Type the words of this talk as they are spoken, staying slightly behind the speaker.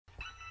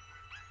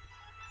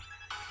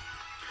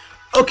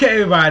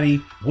Okay, everybody,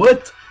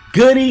 what's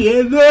goody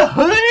in the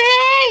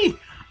hoodie?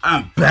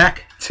 I'm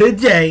back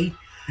today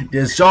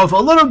to show off a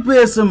little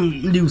bit of some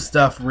new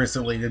stuff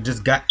recently that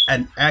just got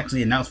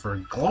actually announced for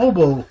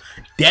Global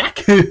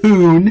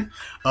Dokkan.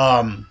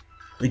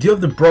 We do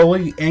have the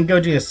Broly and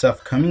Gogeta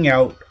stuff coming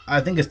out. I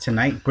think it's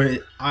tonight,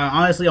 but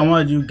honestly, I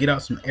wanted to get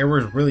out some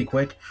errors really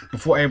quick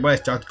before everybody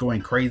starts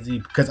going crazy,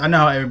 because I know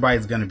how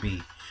everybody's gonna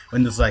be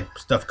when this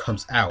stuff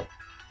comes out.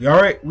 We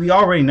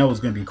already know it's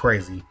gonna be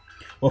crazy.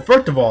 Well,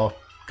 first of all,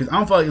 because I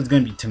don't feel like it's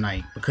gonna be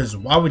tonight, because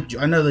why would you?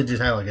 I know they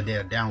just had a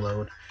data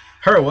download.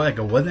 Heard it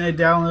wasn't a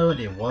download.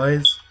 It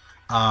was.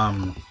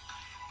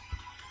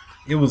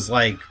 It was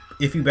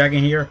iffy back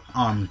in here.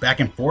 Back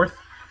and forth.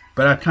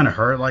 But I kind of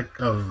heard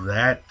of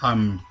that.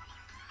 I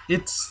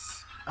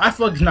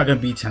feel like it's not gonna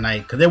be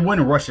tonight, because they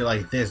wouldn't rush it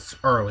like this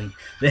early.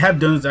 They have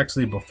done this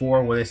actually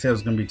before, where they said it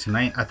was gonna be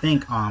tonight. I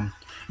think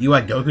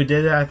Goku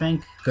did it. I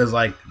think because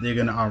they're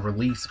gonna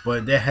release,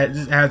 but this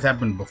has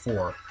happened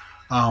before.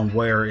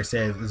 Where it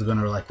says it's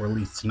gonna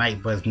release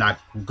tonight, but it's not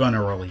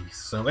gonna release.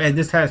 So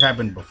this has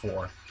happened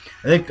before.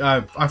 I think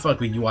I feel like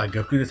with UI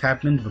Goku this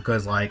happened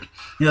because they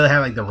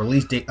had the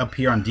release date up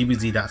here on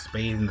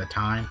DBZ.space and the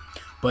time,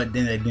 but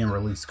then they didn't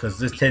release because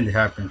this tended to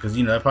happen because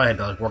they probably had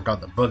to work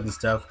out the bugs and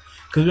stuff.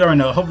 Because we already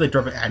know. I hope they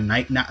drop it at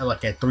night, not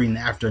at 3 in the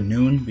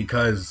afternoon,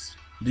 because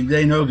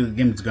they know the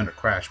game is gonna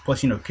crash. Plus,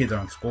 kids are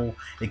in school;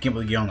 they can't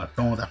really get on their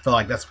phones. I feel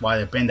like that's why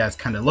the Bandai's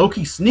kind of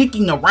low-key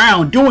sneaking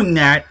around doing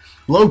that.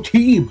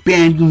 Low-key,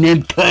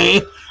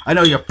 Bandai. I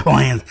know your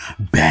plans,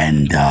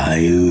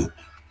 Bandai.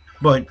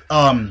 But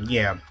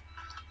yeah,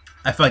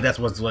 I feel like that's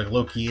what's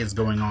low-key is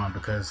going on,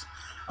 because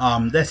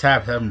this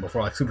happened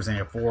before, Super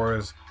Saiyan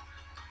 4s.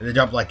 They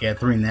dropped at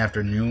 3 in the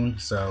afternoon.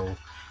 So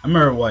I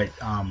remember what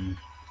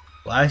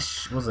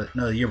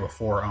the year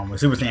before when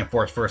Super Saiyan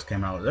 4s first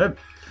came out.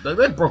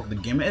 That broke the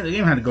game. The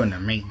game had to go into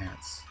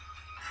maintenance.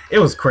 It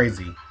was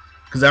crazy.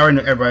 Because I already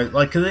know everybody,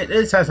 because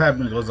this has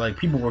happened. It was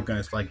people were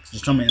going to,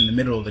 just tell me in the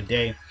middle of the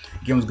day,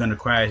 the game was going to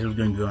crash, it was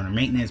going to go into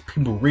maintenance,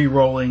 people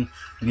re-rolling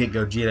to get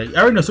Gogeta. I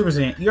already know Super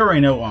Saiyan, you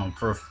already know,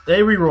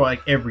 they re-roll,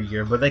 every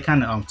year, but they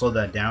kind of, slowed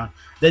that down.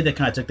 They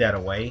kind of took that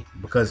away,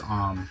 because,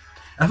 I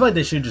feel like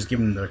they should just give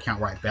them their account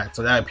right back,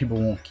 so that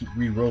people won't keep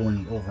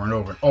re-rolling over and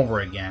over and over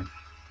again.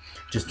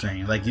 Just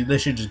saying, they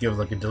should just give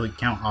a delete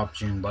account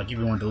option, if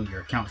you want to delete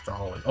your account, start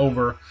all the way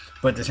over.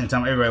 But at the same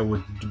time, everybody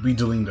would be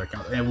deleting their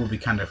account, and it would be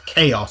kind of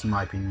chaos in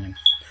my opinion.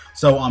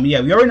 So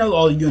yeah, we already know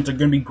all the units are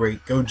gonna be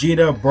great.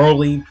 Gogeta,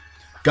 Broly,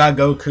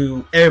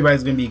 Goku,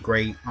 everybody's gonna be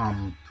great.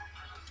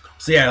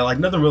 So yeah,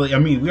 nothing really. I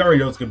mean, we already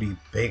know it's gonna be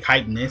big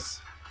hypeness,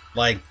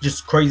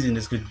 just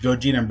craziness, because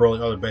Gogeta and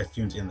Broly are the best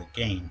units in the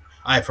game,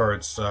 I've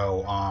heard.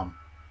 So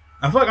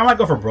I feel like I might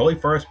go for Broly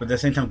first, but at the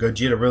same time,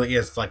 Gogeta really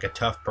is a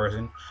tough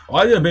person. Oh,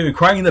 I got a baby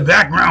crying in the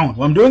background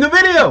while I'm doing a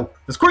video.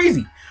 It's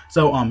crazy.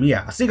 So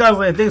yeah, I'll see you guys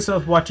later. Thanks so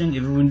much for watching.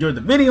 If you enjoyed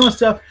the video and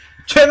stuff,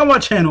 check out my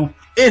channel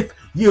if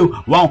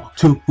you want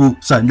to. I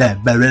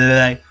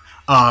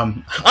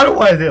don't know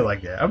why I did it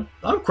like that.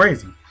 I'm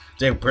crazy.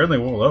 They apparently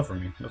won't love for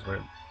me. That's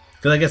weird.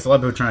 Because I guess a lot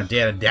of people are trying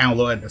to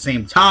download at the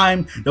same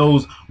time.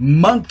 Those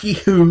monkey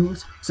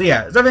whoos. So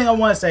yeah, that's everything I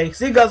want to say.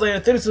 See you guys later.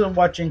 Thanks for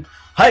watching.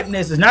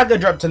 Hypeness is not going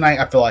to drop tonight,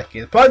 I feel like it.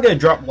 It's probably going to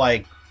drop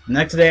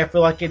next day, I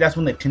feel like it. That's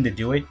when they tend to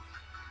do it.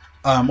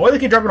 Or they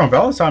can drop it on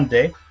Valentine's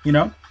Day,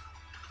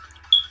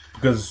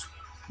 Because,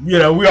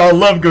 we all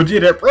love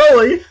Gogeta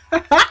Broly.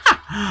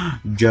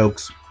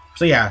 Jokes.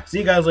 So yeah, see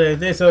you guys later.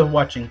 Thanks for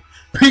watching.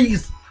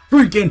 Peace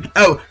freaking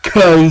out,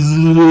 cuz.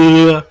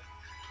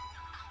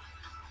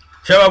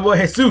 Shout out boy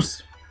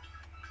Jesus.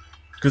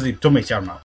 Because he told me to shout him out.